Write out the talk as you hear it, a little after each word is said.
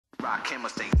Rock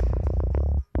chemistry.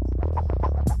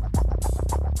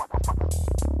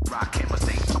 Rock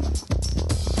chemistry.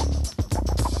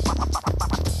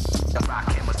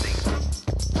 Rock chemistry.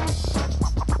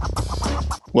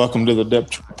 Welcome to the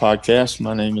Depth Podcast.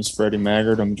 My name is Freddie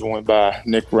Maggard. I'm joined by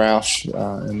Nick Roush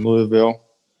in Louisville.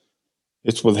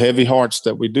 It's with heavy hearts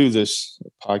that we do this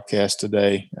podcast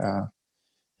today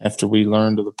after we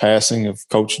learned of the passing of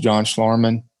Coach John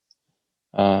Schlarman,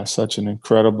 such an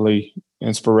incredibly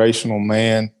inspirational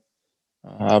man.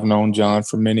 I've known John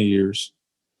for many years.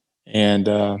 And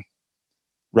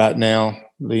right now,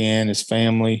 Leanne, his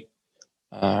family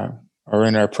are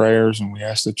in our prayers, and we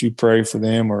ask that you pray for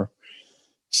them or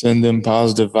send them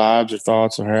positive vibes or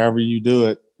thoughts or however you do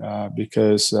it,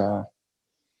 because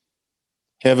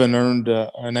heaven earned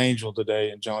an angel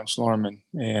today in John Schlarman,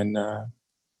 and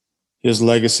his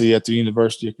legacy at the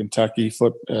University of Kentucky,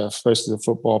 especially the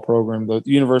football program, the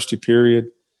university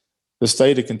period, the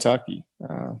state of Kentucky,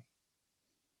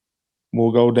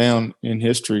 will go down in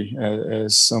history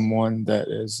as someone that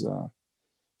has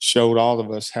showed all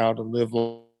of us how to live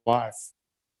life.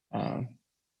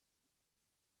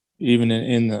 Even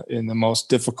in the most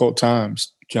difficult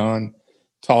times, John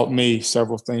taught me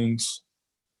several things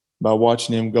by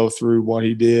watching him go through what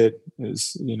he did.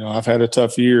 I've had a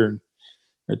tough year, and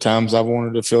at times I've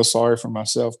wanted to feel sorry for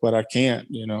myself, but I can't.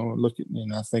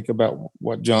 I think about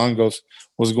what John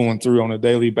was going through on a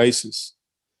daily basis,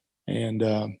 and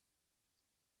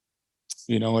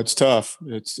it's tough.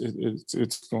 It's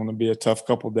going to be a tough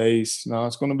couple of days. No,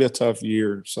 it's going to be a tough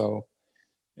year. So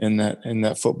in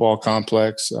that football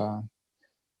complex,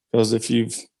 because if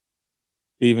you've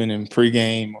even in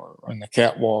pregame or on the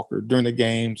catwalk or during the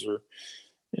games or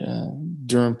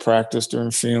during practice,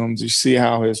 during films, you see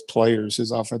how his players,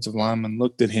 his offensive linemen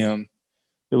looked at him.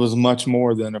 It was much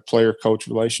more than a player-coach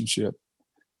relationship.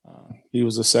 He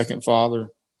was a second father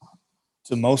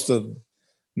to most of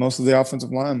the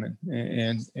offensive linemen,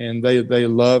 and they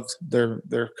loved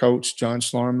their coach, John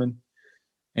Schlarman,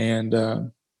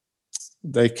 and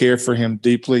they cared for him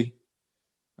deeply.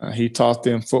 He taught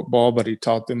them football, but he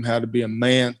taught them how to be a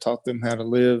man, taught them how to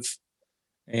live.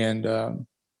 And,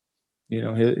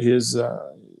 his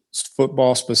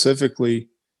football specifically,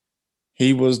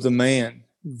 he was the man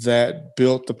that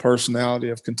built the personality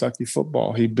of Kentucky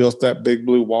football. He built that big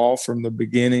blue wall from the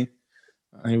beginning.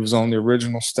 He was on the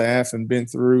original staff and been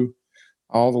through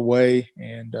all the way.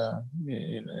 And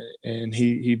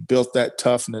he built that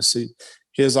toughness.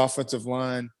 His offensive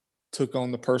line took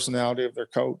on the personality of their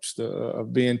coach,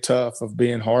 of being tough, of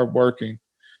being hardworking,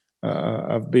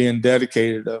 of being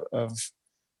dedicated, of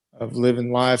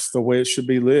living life the way it should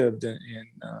be lived. And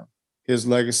his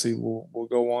legacy will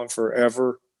go on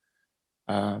forever.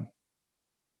 I'm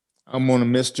going to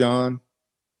miss John.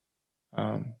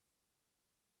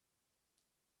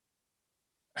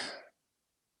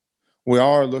 We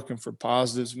are looking for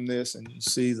positives from this, and you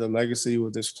see the legacy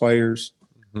with his players.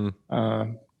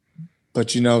 Mm-hmm. But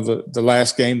the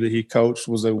last game that he coached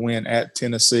was a win at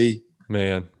Tennessee.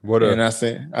 Man, I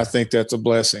think that's a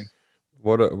blessing.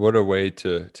 What a way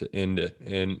to end it.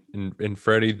 And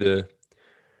Freddie,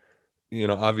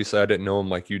 obviously I didn't know him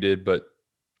like you did, but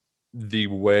the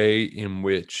way in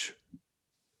which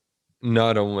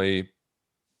not only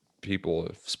people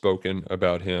have spoken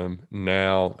about him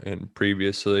now and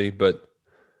previously, but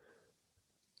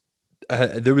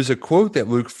there was a quote that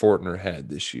Luke Fortner had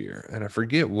this year, and I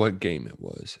forget what game it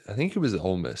was. I think it was the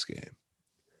Ole Miss game.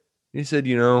 He said,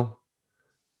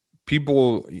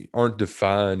 people aren't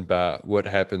defined by what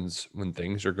happens when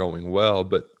things are going well,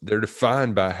 but they're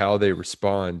defined by how they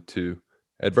respond to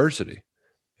adversity.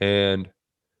 And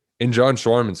in John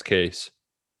Schlarman's case,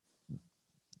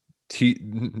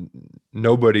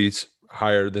 nobody's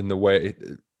higher than the way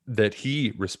that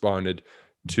he responded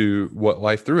to what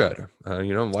life threw at him.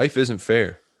 Life isn't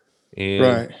fair, and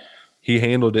right. He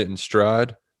handled it in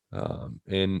stride.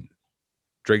 And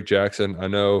Drake Jackson, I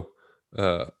know,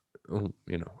 a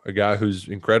guy who's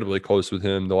incredibly close with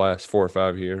him the last 4 or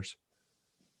 5 years.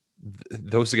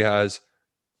 Those guys,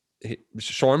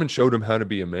 Schlarman showed him how to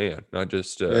be a man, not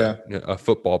just a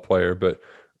football player, but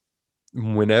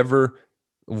whenever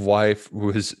life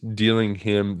was dealing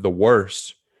him the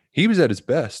worst, he was at his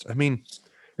best. I mean,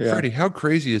 Freddie, how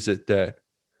crazy is it that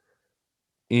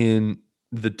in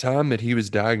the time that he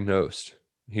was diagnosed,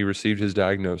 he received his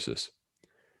diagnosis,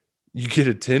 you get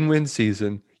a 10-win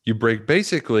season, you break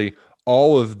basically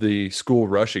all of the school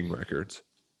rushing records,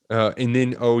 and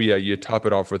then, you top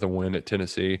it off with a win at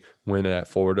Tennessee, win at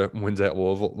Florida, wins at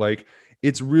Louisville. Like,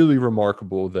 it's really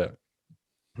remarkable that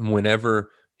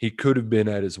whenever he could have been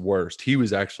at his worst, he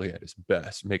was actually at his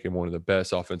best, making one of the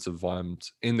best offensive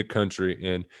lines in the country.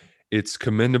 And it's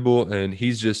commendable. And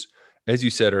he's just, as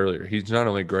you said earlier, he's not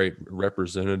only a great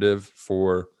representative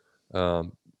for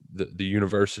the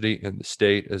university and the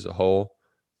state as a whole,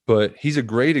 but he's a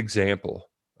great example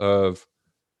of,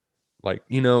 like,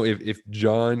 if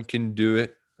John can do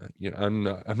it, I'm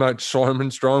not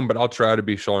Schlarman Strong, but I'll try to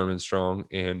be Schlarman Strong.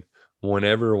 And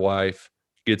whenever life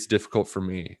gets difficult for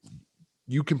me,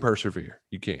 you can persevere.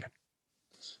 You can.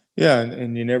 Yeah,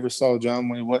 and you never saw John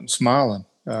when he wasn't smiling,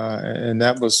 and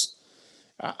that was.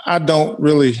 I don't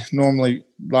really normally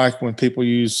like when people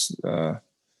use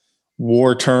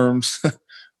war terms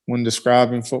when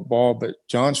describing football, but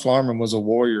John Schlarman was a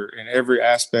warrior in every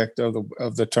aspect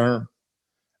of the term.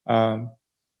 Um,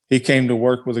 he came to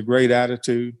work with a great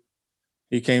attitude.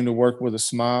 He came to work with a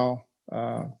smile.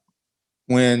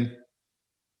 When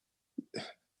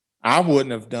I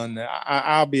wouldn't have done that,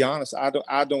 I'll be honest. I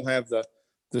don't have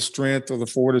the strength or the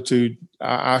fortitude.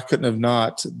 I couldn't have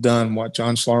not done what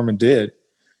John Schlarman did.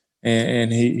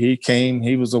 And he came.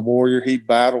 He was a warrior. He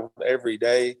battled every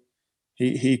day.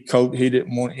 He coached. He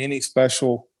didn't want anything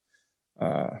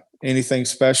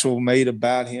special made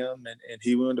about him, and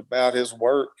he went about his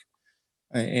work.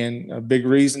 And a big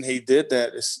reason he did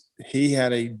that is he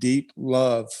had a deep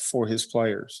love for his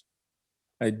players,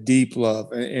 a deep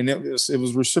love, and it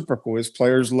was reciprocal. His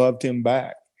players loved him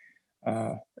back,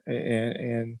 uh,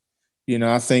 and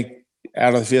I think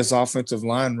out of his offensive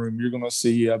line room, you're going to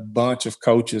see a bunch of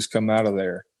coaches come out of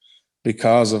there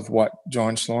because of what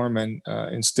John Schlarman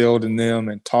instilled in them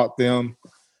and taught them,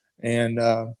 and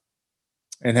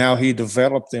how he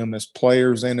developed them as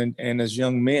players and as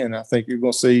young men. I think you're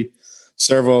going to see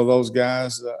several of those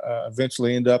guys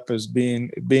eventually end up as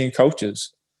being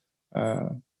coaches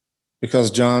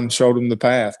because John showed them the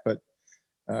path. But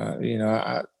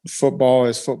football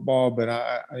is football.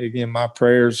 But again, my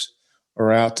prayers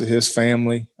are out to his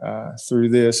family through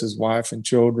this, his wife and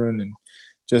children, and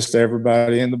just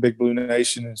everybody in the Big Blue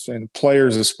Nation and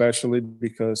players especially,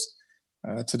 because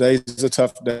today's a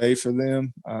tough day for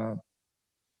them.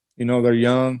 They're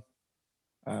young,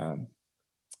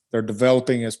 they're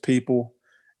developing as people,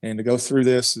 and to go through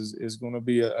this is going to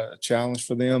be a challenge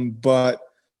for them. But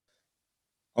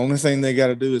only thing they got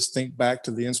to do is think back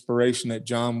to the inspiration that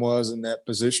John was in that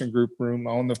position group room,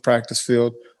 on the practice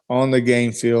field, on the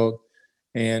game field,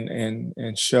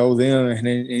 and show them. And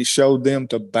he showed them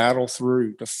to battle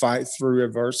through, to fight through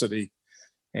adversity.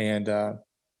 And I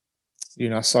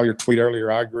saw your tweet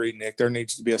earlier. I agree, Nick. There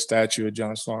needs to be a statue of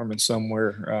John Schlarman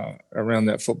somewhere around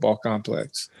that football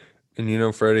complex.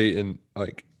 And Freddie, and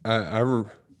like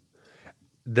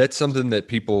that's something that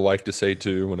people like to say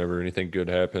too whenever anything good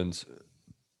happens.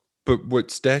 But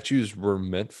what statues were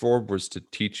meant for was to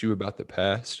teach you about the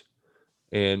past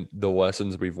and the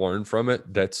lessons we've learned from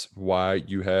it. That's why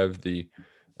you have the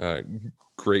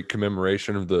great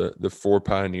commemoration of the four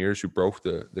pioneers who broke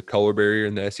the color barrier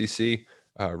in the SEC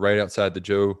right outside the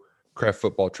Joe Kraft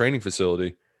football training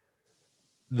facility.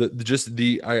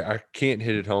 I can't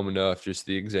hit it home enough. Just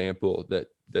the example that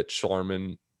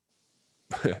Schlarman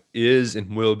is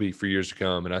and will be for years to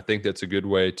come, and I think that's a good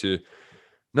way to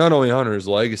not only honor his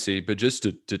legacy, but just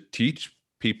to teach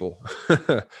people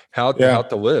how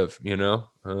to live.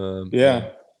 Yeah.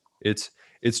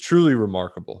 It's truly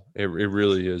remarkable. It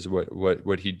really is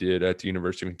what he did at the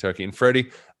University of Kentucky. And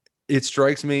Freddie, it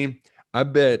strikes me, I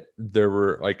bet there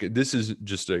were, like, this is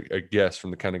just a guess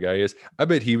from the kind of guy he is. I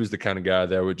bet he was the kind of guy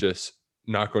that would just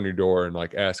knock on your door and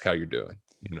like ask how you're doing.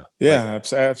 Yeah,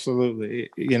 absolutely.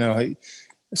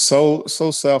 So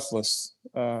selfless,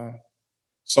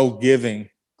 so giving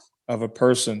of a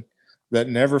person that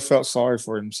never felt sorry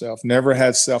for himself, never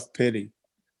had self-pity.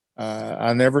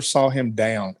 I never saw him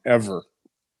down ever.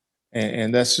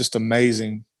 And that's just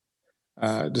amazing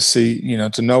to see,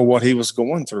 to know what he was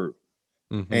going through.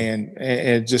 Mm-hmm. And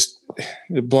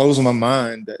it blows my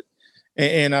mind that,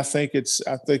 and I think it's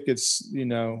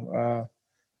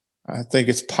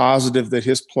positive that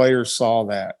his players saw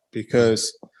that,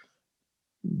 because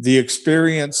the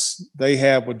experience they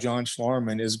have with John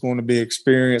Schlarman is going to be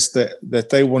experience that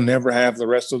they will never have the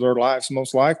rest of their lives,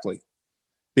 most likely,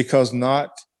 because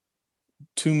not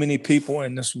too many people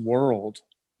in this world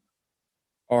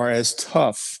are as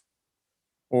tough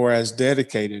or as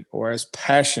dedicated or as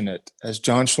passionate as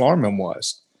John Schlarman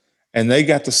was. And they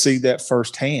got to see that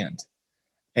firsthand.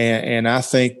 And I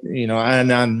think,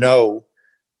 and I know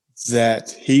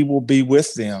that he will be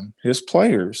with them, his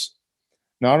players,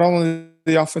 not only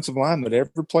the offensive line, but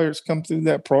every player that's come through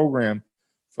that program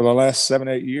for the last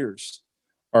 7-8 years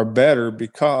are better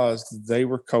because they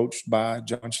were coached by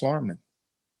John Schlarman.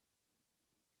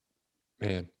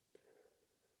 Man,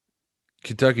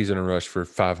 Kentucky's in a rush for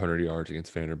 500 yards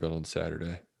against Vanderbilt on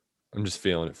Saturday. I'm just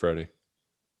feeling it, Freddie.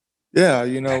 Yeah,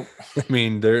 I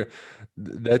mean,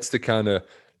 that's the kind of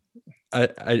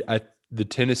the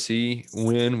Tennessee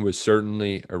win was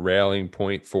certainly a rallying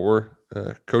point for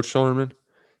Coach Schlarman.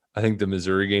 I think the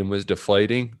Missouri game was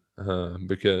deflating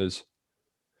because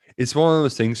it's one of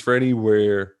those things, Freddie,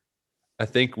 where I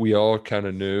think we all kind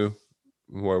of knew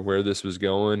where this was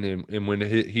going, and when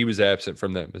he was absent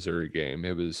from that Missouri game,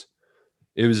 it was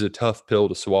a tough pill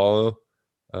to swallow.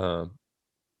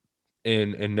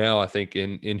 And now I think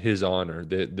in his honor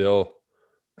that they'll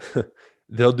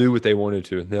do what they wanted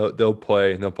to, and they'll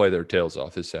play their tails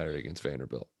off this Saturday against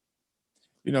Vanderbilt.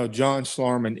 John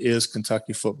Schlarman is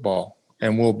Kentucky football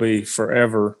and will be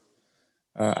forever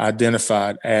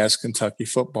identified as Kentucky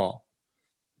football.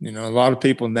 A lot of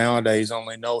people nowadays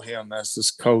only know him as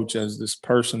this coach, as this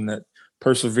person that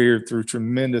persevered through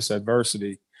tremendous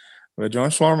adversity. But John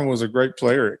Schlarman was a great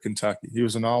player at Kentucky. He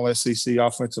was an all-SEC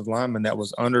offensive lineman that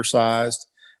was undersized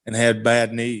and had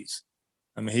bad knees.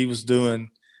 I mean, he was doing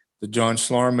the John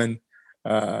Schlarman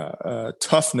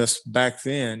toughness back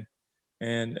then,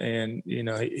 and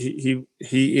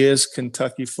he is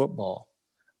Kentucky football.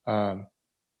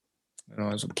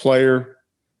 As a player,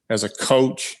 as a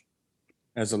coach,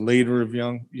 as a leader of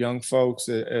young folks,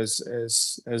 as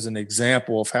an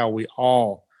example of how we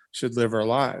all should live our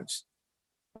lives.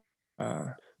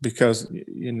 Because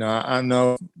I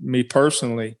know me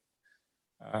personally,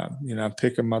 I'm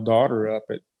picking my daughter up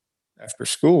after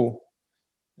school,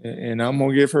 and I'm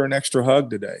gonna give her an extra hug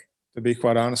today, to be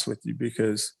quite honest with you,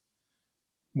 because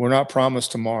we're not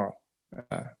promised tomorrow.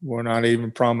 We're not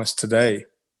even promised today,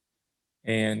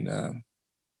 and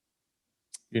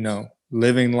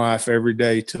living life every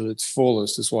day to its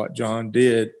fullest is what John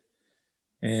did,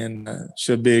 and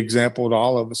should be an example to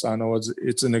all of us. I know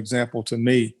it's an example to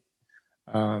me.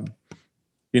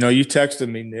 You texted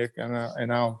me, Nick,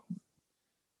 and I'll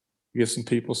give some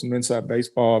people some inside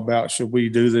baseball about should we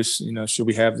do this, should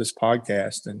we have this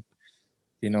podcast? And,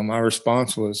 my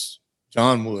response was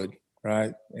John would,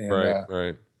 right? And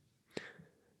right.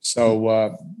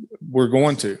 So we're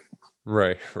going to.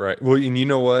 Right. Well, and you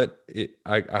know what?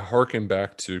 I hearken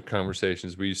back to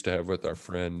conversations we used to have with our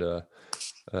friend, the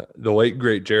late,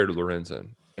 great Jared Lorenzen.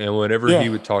 And whenever he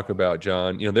would talk about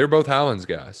John, they're both Highlands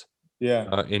guys. Yeah.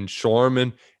 And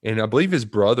Schlarman, and I believe his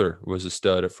brother was a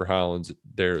stud for Highlands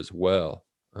there as well.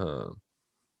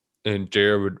 And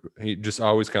Jared he just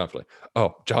always confident,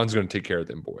 oh, John's going to take care of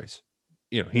them boys.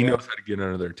 He knows how to get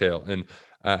under their tail. And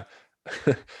I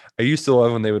used to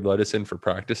love when they would let us in for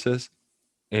practices,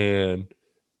 and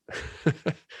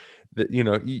that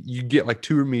you get like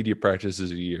 2 media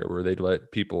practices a year where they'd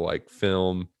let people like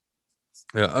film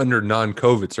under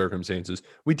non-COVID circumstances.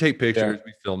 We take pictures,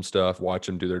 we film stuff, watch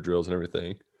them do their drills and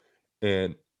everything.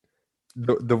 And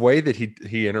the way that he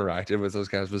interacted with those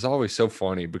guys was always so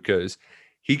funny, because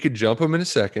he could jump them in a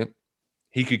second.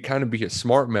 He could kind of be a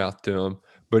smart mouth to them,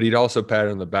 but he'd also pat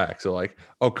on the back. So like,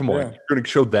 oh, come on, you're going to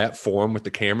show that form with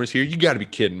the cameras here? You got to be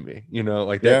kidding me.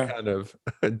 That kind of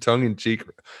tongue in cheek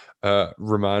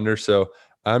reminder. So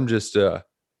I'm just,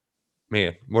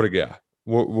 man, what a guy.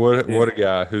 What a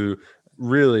guy who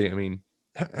really,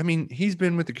 I mean, he's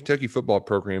been with the Kentucky football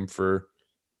program for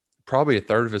probably a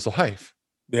third of his life.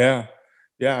 Yeah.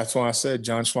 That's why I said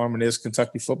John Schlarman is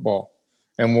Kentucky football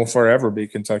and will forever be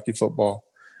Kentucky football.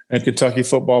 And Kentucky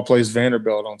football plays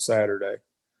Vanderbilt on Saturday.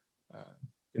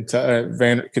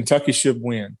 Kentucky should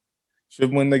win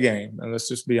the game, and let's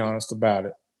just be honest about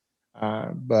it.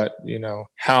 But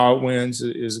how it wins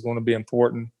is going to be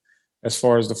important as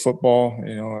far as the football.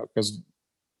 Because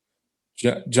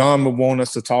John would want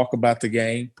us to talk about the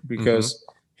game, because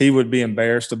he would be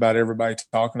embarrassed about everybody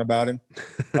talking about him.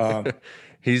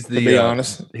 He's to be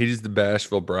honest, he's the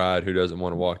bashful bride who doesn't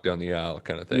want to walk down the aisle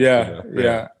kind of thing. Yeah.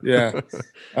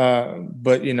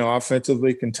 But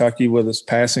offensively, Kentucky with its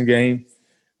passing game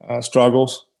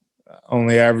struggles,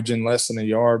 only averaging less than a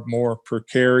yard more per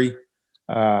carry,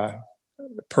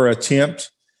 per attempt.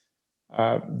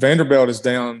 Vanderbilt is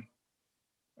down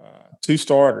 2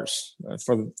 starters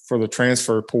for the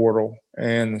transfer portal,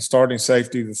 and the starting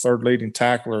safety, the third leading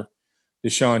tackler,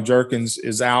 Deshaun Jerkins,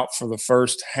 is out for the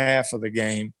first half of the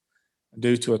game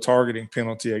due to a targeting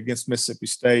penalty against Mississippi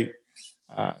State.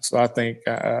 So I think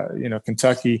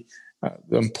Kentucky,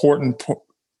 the important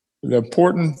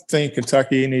thing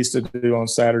Kentucky needs to do on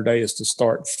Saturday is to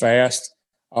start fast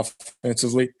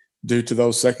offensively, due to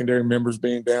those secondary members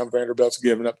being down. Vanderbilt's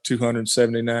giving up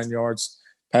 279 yards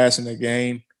passing a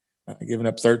game, giving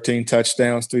up 13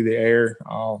 touchdowns through the air,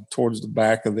 towards the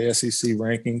back of the SEC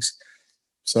rankings.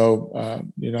 So, I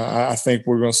think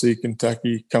we're going to see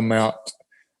Kentucky come out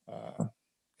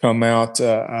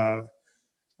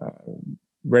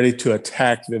ready to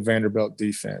attack the Vanderbilt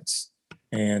defense.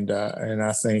 And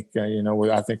I think,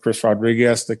 I think Chris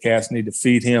Rodriguez, the Cats need to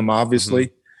feed him,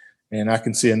 obviously. And I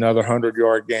can see another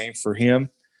 100-yard game for him.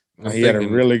 He had a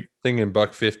really – thinking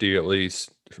 $150 at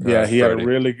least. Yeah, he had a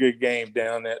really good game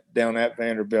down at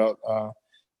Vanderbilt.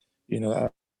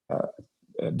 Dale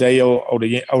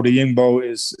Odeyingbo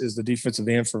is the defensive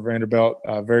end for Vanderbilt.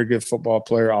 Very good football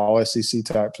player, all SEC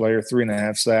type player,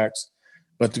 3.5 sacks.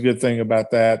 But the good thing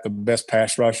about that, the best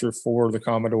pass rusher for the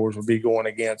Commodores will be going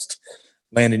against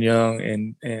Landon Young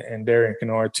and Darian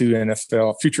Kennard, two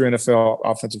future NFL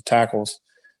offensive tackles.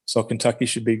 So Kentucky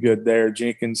should be good there.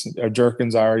 Jerkins,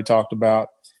 I already talked about,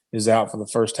 is out for the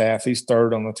first half. He's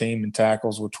third on the team in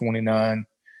tackles with 29.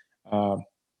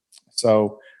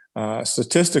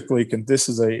 Statistically, this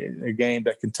is a game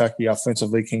that Kentucky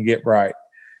offensively can get right.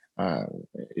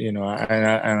 And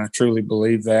I truly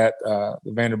believe that. The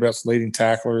Vanderbilt's leading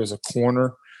tackler is a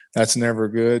corner. That's never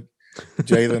good.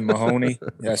 Jalen Mahoney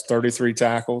has 33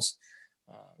 tackles.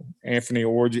 Anthony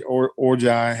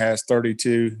Orjai has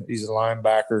 32. He's a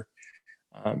linebacker.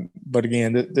 But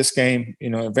again, this game,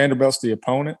 Vanderbilt's the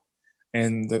opponent,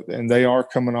 and they are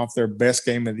coming off their best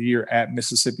game of the year at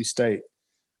Mississippi State.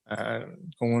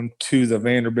 Going to the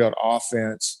Vanderbilt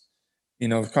offense,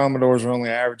 the Commodores are only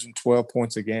averaging 12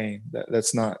 points a game.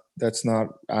 That's not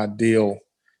ideal,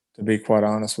 to be quite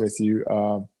honest with you.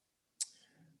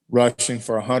 Rushing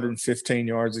for 115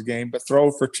 yards a game, but throw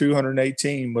for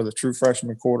 218 with a true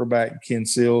freshman quarterback, Ken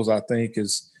Seals, I think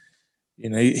is,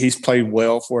 he's played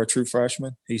well for a true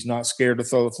freshman. He's not scared to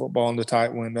throw the football into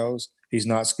tight windows. He's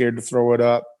not scared to throw it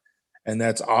up. And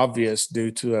that's obvious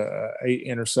due to a 8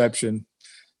 interception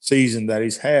season that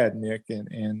he's had, Nick,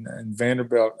 and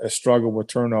Vanderbilt has struggled with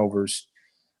turnovers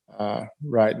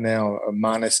right now, a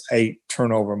 -8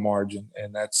 turnover margin,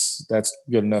 and that's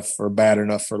good enough or bad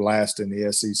enough for last in the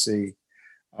SEC.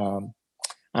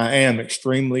 I am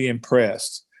extremely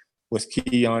impressed with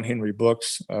Keon Henry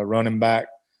Brooks, running back.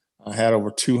 Had over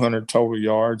 200 total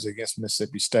yards against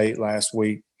Mississippi State last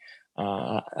week.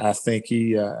 I think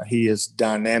he is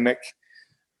dynamic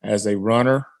as a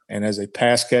runner and as a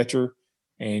pass catcher.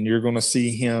 And you're going to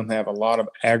see him have a lot of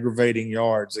aggravating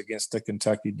yards against the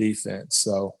Kentucky defense.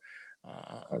 So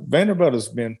Vanderbilt has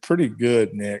been pretty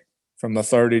good, Nick, from the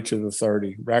 30 to the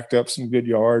 30. Racked up some good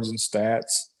yards and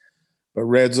stats, but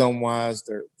red zone wise,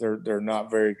 they're not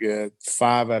very good.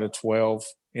 5 out of 12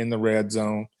 in the red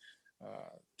zone.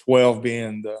 12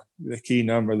 being the key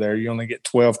number there. You only get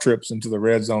 12 trips into the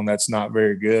red zone. That's not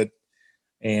very good,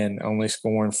 and only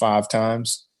scoring 5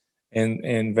 times.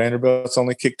 And Vanderbilt's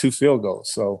only kicked 2 field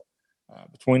goals. So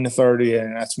between the 30,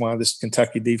 and that's why this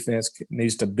Kentucky defense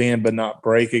needs to bend but not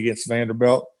break against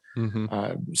Vanderbilt.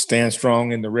 Stand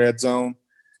strong in the red zone,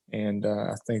 and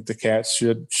I think the Cats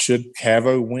should have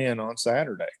a win on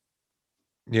Saturday.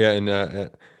 Yeah, and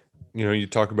you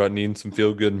talk about needing some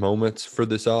feel-good moments for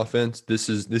this offense. This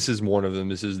is one of them.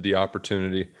 This is the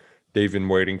opportunity they've been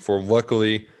waiting for.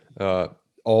 Luckily,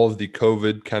 all of the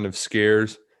COVID kind of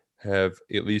scares have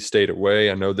at least stayed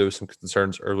away. I know there was some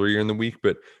concerns earlier in the week,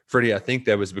 but Freddie, I think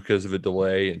that was because of a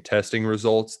delay in testing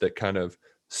results that kind of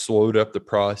slowed up the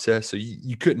process. So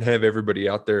you couldn't have everybody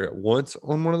out there at once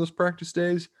on one of those practice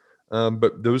days.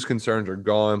 But those concerns are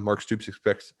gone. Mark Stoops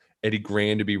expects Eddie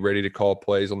Grand to be ready to call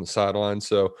plays on the sideline.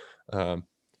 So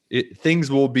things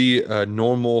will be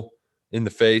normal in the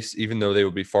face, even though they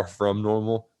will be far from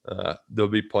normal. They'll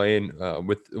be playing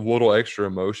with a little extra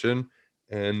emotion.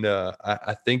 And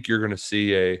I think you're going to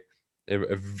see a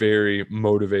very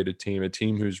motivated team, a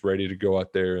team who's ready to go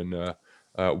out there and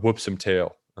whoop some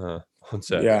tail on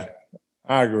Saturday. Yeah,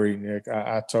 I agree, Nick.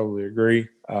 I totally agree.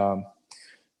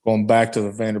 Going back to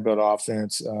the Vanderbilt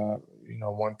offense,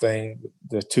 one thing,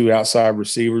 the 2 outside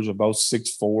receivers are both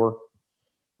 6'4".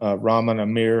 Rahman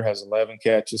Amir has 11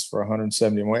 catches for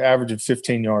 171, averaging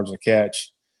 15 yards a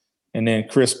catch. And then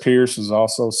Chris Pierce is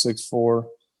also 6'4".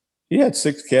 He had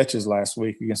 6 catches last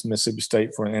week against Mississippi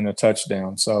State and a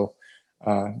touchdown. So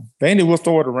Vandy will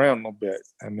throw it around a little bit.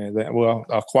 I mean,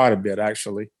 quite a bit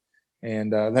actually.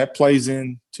 And that plays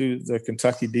into the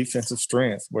Kentucky defensive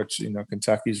strength, which,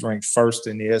 Kentucky's ranked first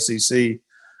in the SEC,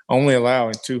 only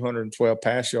allowing 212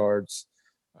 pass yards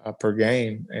per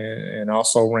game, and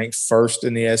also ranked first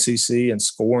in the SEC in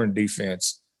scoring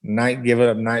defense, giving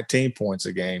up 19 points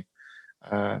a game.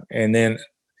 And then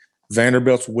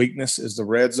Vanderbilt's weakness is the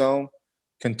red zone.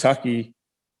 Kentucky's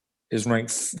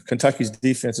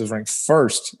defense is ranked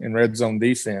first in red zone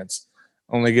defense,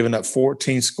 only giving up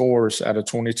 14 scores out of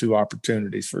 22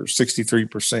 opportunities for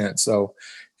 63%. So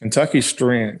Kentucky's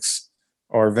strengths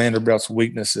are Vanderbilt's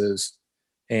weaknesses.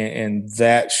 and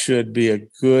that should be a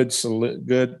good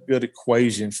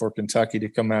equation for Kentucky to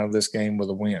come out of this game with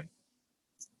a win.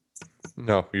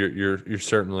 No, you're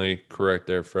certainly correct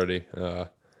there, Freddie.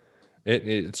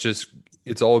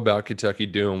 It's all about Kentucky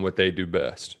doing what they do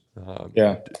best.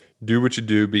 Yeah. Do what you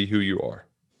do, be who you are.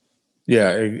 Yeah,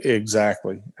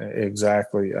 exactly.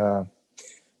 I'd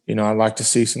like to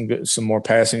see some more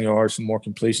passing yards, some more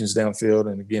completions downfield,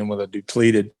 and again with a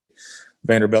depleted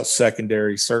Vanderbilt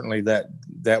secondary, certainly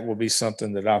that will be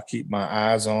something that I'll keep my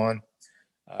eyes on.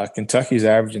 Kentucky's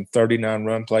averaging 39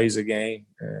 run plays a game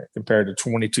compared to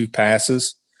 22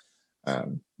 passes.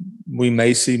 We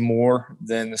may see more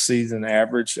than the season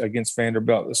average against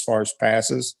Vanderbilt as far as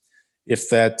passes, if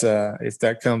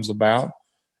that comes about.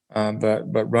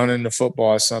 But running the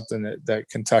football is something that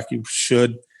Kentucky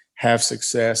should have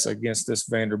success against this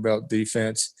Vanderbilt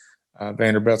defense.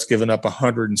 Vanderbilt's given up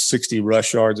 160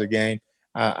 rush yards a game.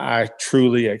 I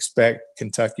truly expect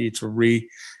Kentucky to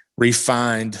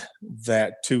refine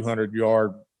that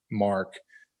 200-yard mark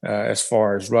as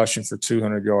far as rushing for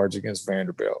 200 yards against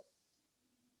Vanderbilt.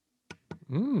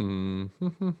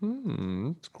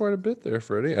 It's quite a bit there,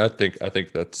 Freddie. I think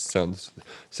that sounds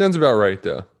about right,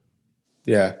 though.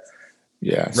 Yeah.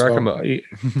 Rack them up.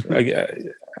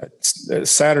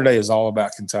 Saturday is all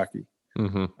about Kentucky.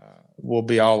 Mm-hmm. We'll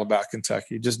be all about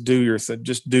Kentucky. Just do your thing.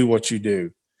 Just do what you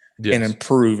do, and Yes.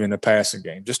 improve in the passing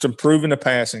game. Just improve in the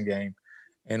passing game,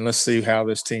 and let's see how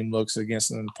this team looks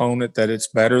against an opponent that it's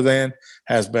better than,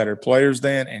 has better players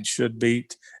than, and should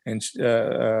beat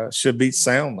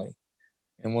soundly.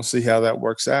 And we'll see how that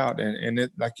works out. And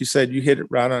it, like you said, you hit it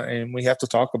right on, and we have to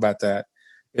talk about that.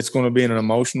 It's going to be an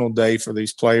emotional day for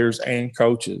these players and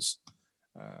coaches.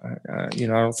 I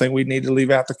don't think we need to leave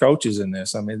out the coaches in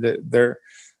this. I mean,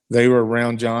 they were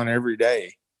around John every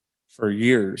day for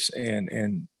years,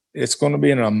 and it's going to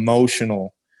be an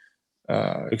emotional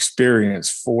experience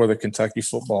for the Kentucky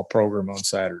football program on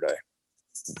Saturday.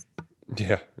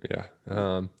 Yeah.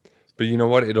 But you know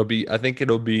what? I think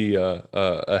it'll be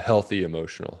a healthy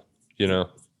emotional,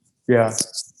 Yeah.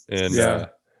 And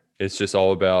it's just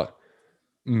all about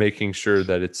making sure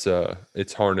that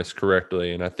it's harnessed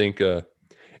correctly. And I think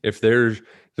if there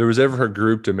was ever a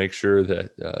group to make sure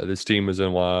that this team was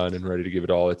in line and ready to give it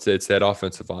all, it's that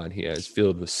offensive line he has,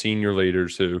 filled with senior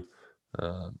leaders who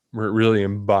really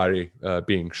embody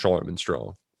being Schlarman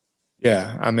Strong.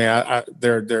 Yeah, I mean,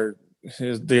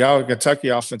 the Kentucky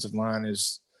offensive line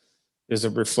is a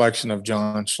reflection of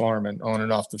John Schlarman on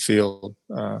and off the field.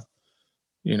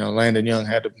 Landon Young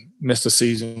had to miss the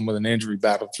season with an injury,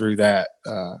 battle through that.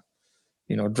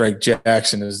 Drake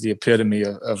Jackson is the epitome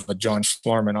of a John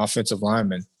Schlarman offensive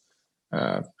lineman.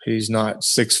 He's not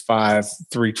 6'5",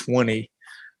 320,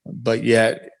 but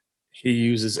yet he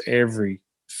uses every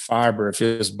fiber of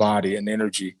his body and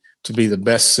energy to be the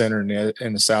best center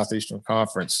in the Southeastern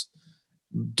Conference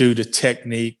due to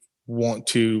technique, want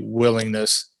to,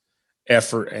 willingness,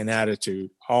 effort, and attitude,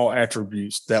 all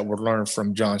attributes that were learned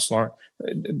from John Schlarman.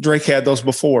 Drake had those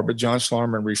before, but John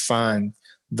Schlarman refined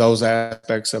those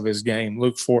aspects of his game.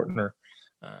 Luke Fortner,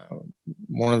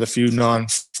 one of the few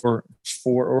non-4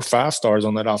 or 5 stars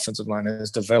on that offensive line,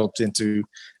 has developed into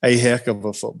a heck of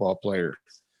a football player.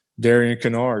 Darian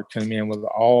Kennard came in with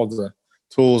all the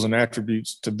tools and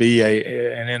attributes to be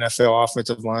an NFL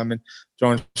offensive lineman.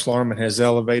 John Schlarman has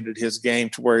elevated his game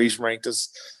to where he's ranked as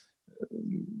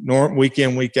week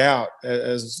in, week out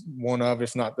as one of,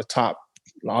 if not the top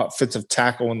offensive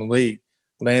tackle in the league.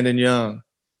 Landon Young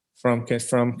from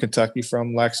Kentucky,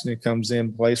 from Lexington, comes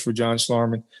in, plays for John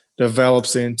Schlarman,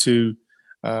 develops into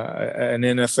an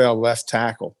NFL left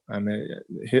tackle. I mean,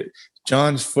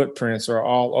 John's footprints are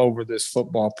all over this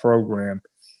football program,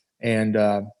 and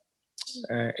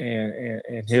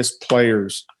his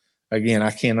players. Again,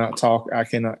 I cannot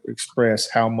express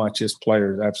how much his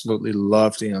players absolutely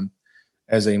loved him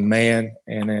as a man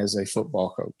and as a football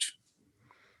coach.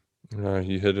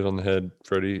 You hit it on the head,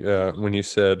 Freddie, when you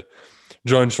said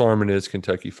John Schlarman is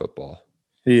Kentucky football.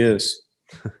 He is.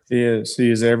 He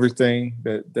is everything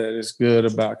that is good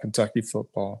about Kentucky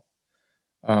football.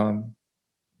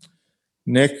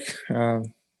 Nick,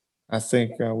 I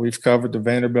think we've covered the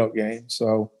Vanderbilt game,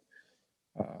 so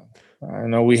I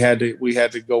know we had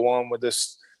to go on with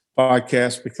this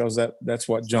podcast because that's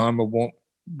what John would want.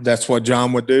 That's what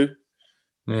John would do,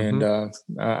 Mm-hmm. and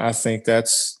I think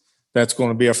that's going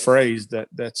to be a phrase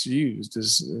that's used.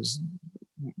 Is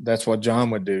that's what John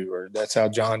would do, or that's how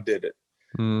John did it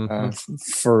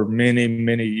for many,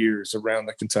 many years around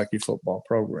the Kentucky football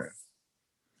program.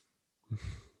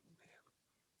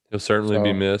 He'll certainly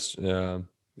be missed. Yeah.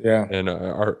 And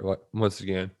once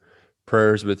again,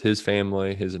 prayers with his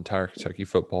family, his entire Kentucky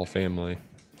football family.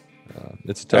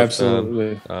 It's a tough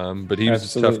Absolutely. time, but he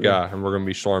was a tough guy, and we're going to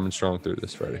be Schlarman Strong through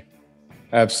this, Freddie.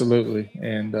 Absolutely.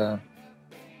 And,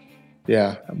 100%,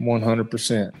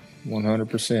 100%,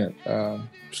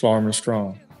 Schlarman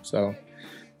Strong. So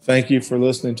thank you for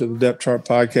listening to the Depth Chart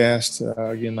Podcast.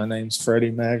 Again, my name's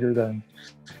Freddie Maggard. And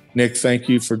Nick, thank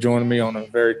you for joining me on a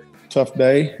very tough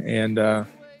day. And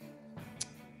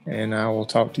I will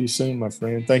talk to you soon, my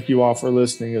friend. Thank you all for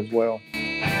listening as well.